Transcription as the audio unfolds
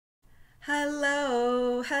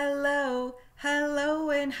Hello, hello,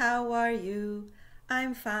 hello, and how are you?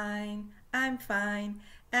 I'm fine,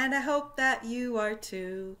 and I hope that you are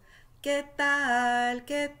too. ¿Qué tal?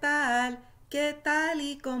 ¿Qué tal? ¿Qué tal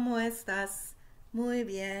y cómo estás? Muy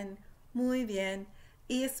bien, muy bien.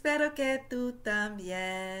 Y espero que tú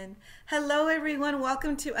también. Hello, everyone.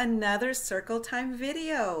 Welcome to another Circle Time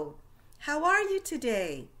video. How are you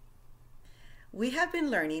today? We have been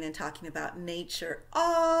learning and talking about nature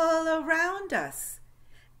all around us.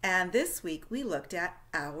 And this week we looked at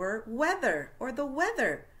our weather or the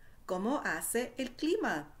weather. ¿Cómo hace el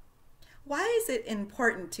clima? Why is it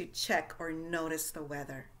important to check or notice the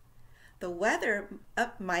weather? The weather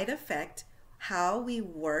might affect how we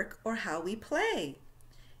work or how we play.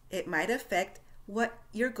 It might affect what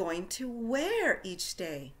you're going to wear each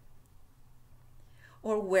day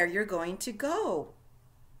or where you're going to go.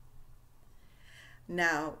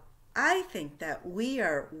 Now, I think that we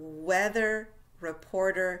are weather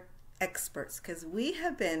reporter experts because we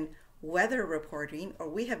have been weather reporting or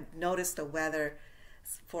we have noticed the weather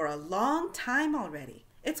for a long time already.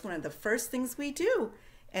 It's one of the first things we do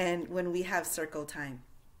and when we have circle time.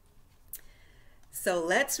 So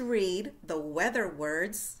let's read the weather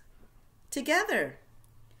words together.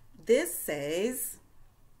 This says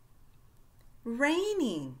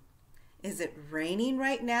raining. Is it raining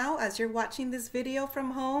right now as you're watching this video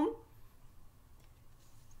from home?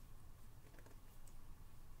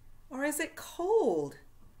 Or is it cold?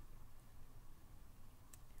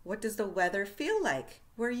 What does the weather feel like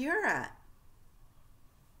where you're at?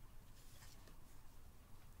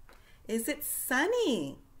 Is it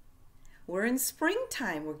sunny? We're in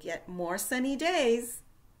springtime. We'll get more sunny days.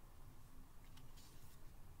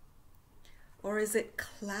 Or is it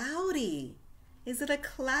cloudy? Is it a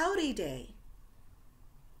cloudy day?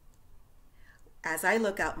 As I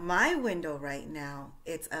look out my window right now,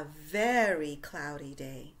 it's a very cloudy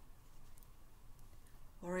day.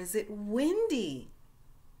 Or is it windy?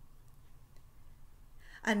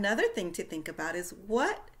 Another thing to think about is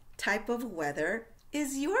what type of weather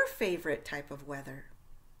is your favorite type of weather?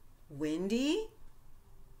 Windy?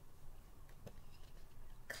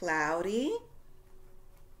 Cloudy?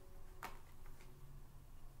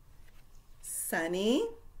 Sunny,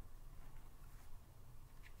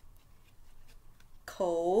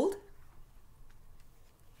 cold,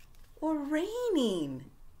 or raining?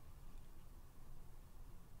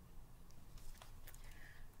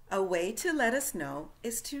 A way to let us know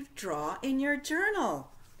is to draw in your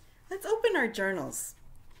journal. Let's open our journals.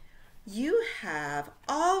 You have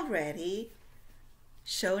already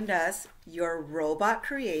shown us your robot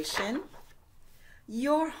creation,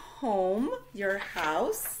 your home, your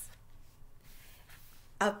house,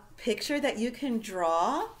 a picture that you can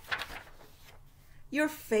draw, your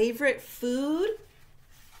favorite food,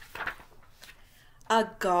 a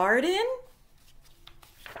garden.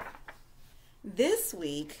 This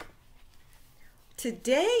week,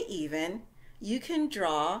 today even, you can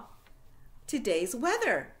draw today's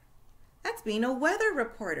weather. That's being a weather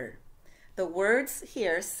reporter. The words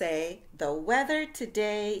here say the weather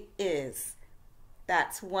today is.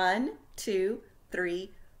 That's 1, 2,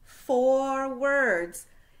 3, 4 words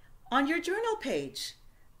on your journal page.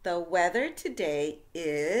 The weather today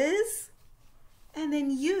is, and then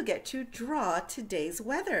you get to draw today's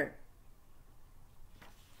weather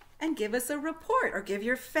and give us a report or give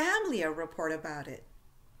your family a report about it.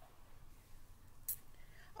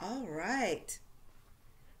 All right,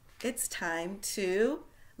 it's time to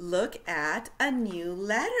look at a new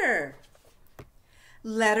letter.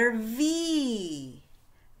 Letter V.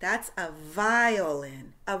 That's a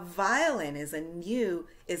violin. A violin is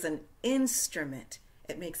an instrument.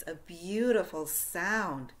 It makes a beautiful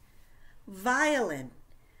sound. Violin.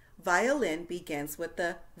 Violin begins with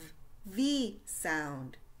the V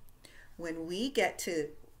sound. When we get to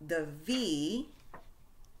the V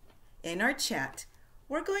in our chat,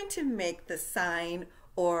 we're going to make the sign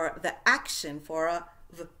or the action for a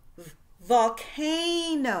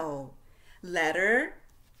volcano. Letter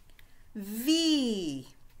V.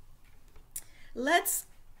 Let's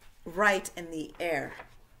write in the air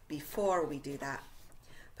before we do that.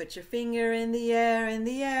 Put your finger in the air, in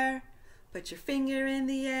the air. Put your finger in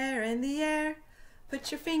the air, in the air. Put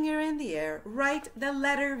your finger in the air. Write the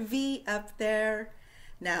letter V up there.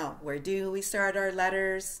 Now, where do we start our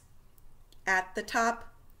letters? At the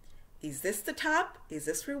top. Is this the top? Is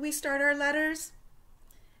this where we start our letters?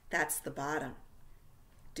 That's the bottom.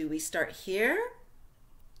 Do we start here?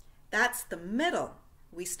 That's the middle.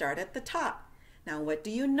 We start at the top. Now, what do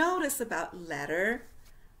you notice about letter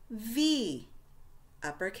V?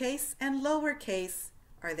 Uppercase and lowercase,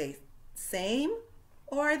 are they same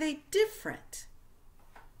or are they different?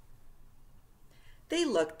 They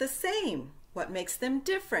look the same. What makes them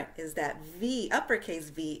different is that V, uppercase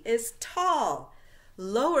V, is tall.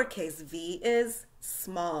 Lowercase v is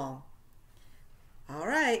small. All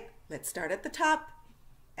right, let's start at the top.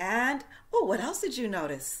 And, oh, what else did you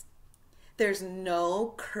notice? There's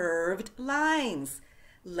no curved lines.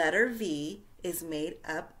 Letter V is made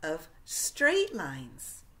up of straight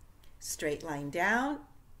lines. Straight line down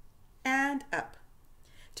and up.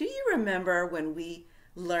 Do you remember when we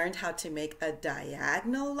learned how to make a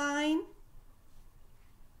diagonal line?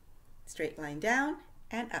 Straight line down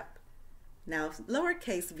and up. Now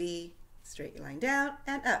lowercase v, straight line down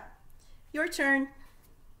and up. Your turn.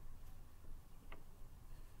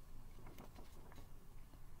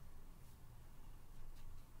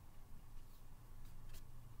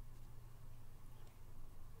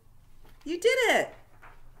 You did it.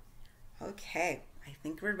 Okay, I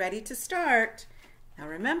think we're ready to start. Now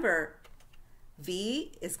remember,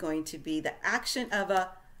 V is going to be the action of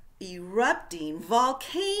a erupting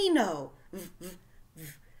volcano.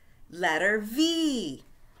 Letter V.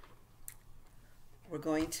 We're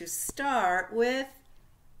going to start with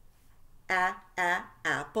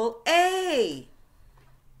apple A.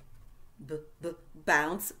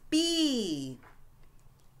 Bounce B.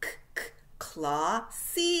 Claw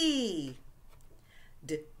C.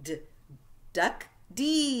 Duck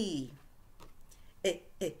D.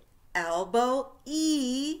 Elbow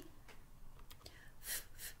E.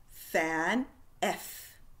 Fan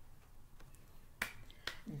F.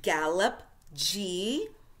 Gallop G.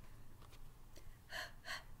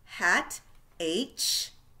 Hat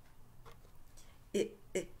H.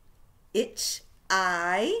 Itch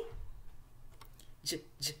I.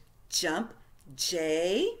 Jump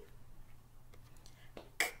J.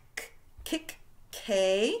 Kick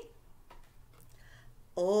K.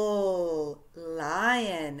 Oh,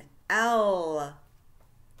 lion L.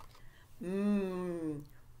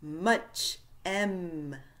 Munch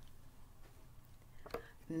M.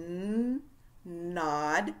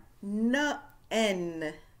 Nod no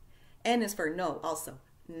N. N is for no also.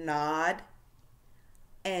 Nod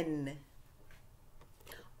N.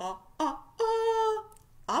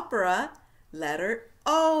 Opera, letter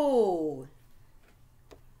O.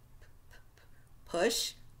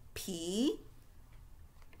 Push P.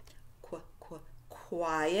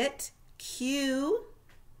 Quiet Q.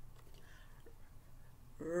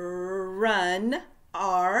 Run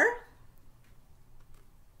R.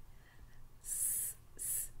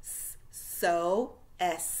 So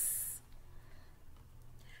S.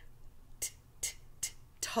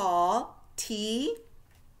 Tall T.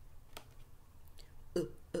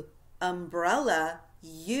 Umbrella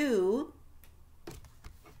U.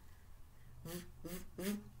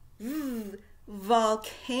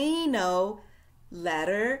 Volcano,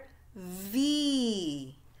 letter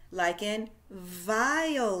V, like in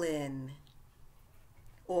violin,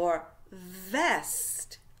 or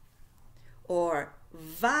vest, or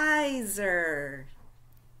visor.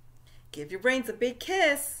 Give your brains a big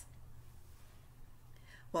kiss.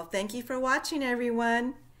 Well, thank you for watching,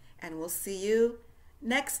 everyone, and we'll see you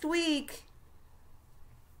next week.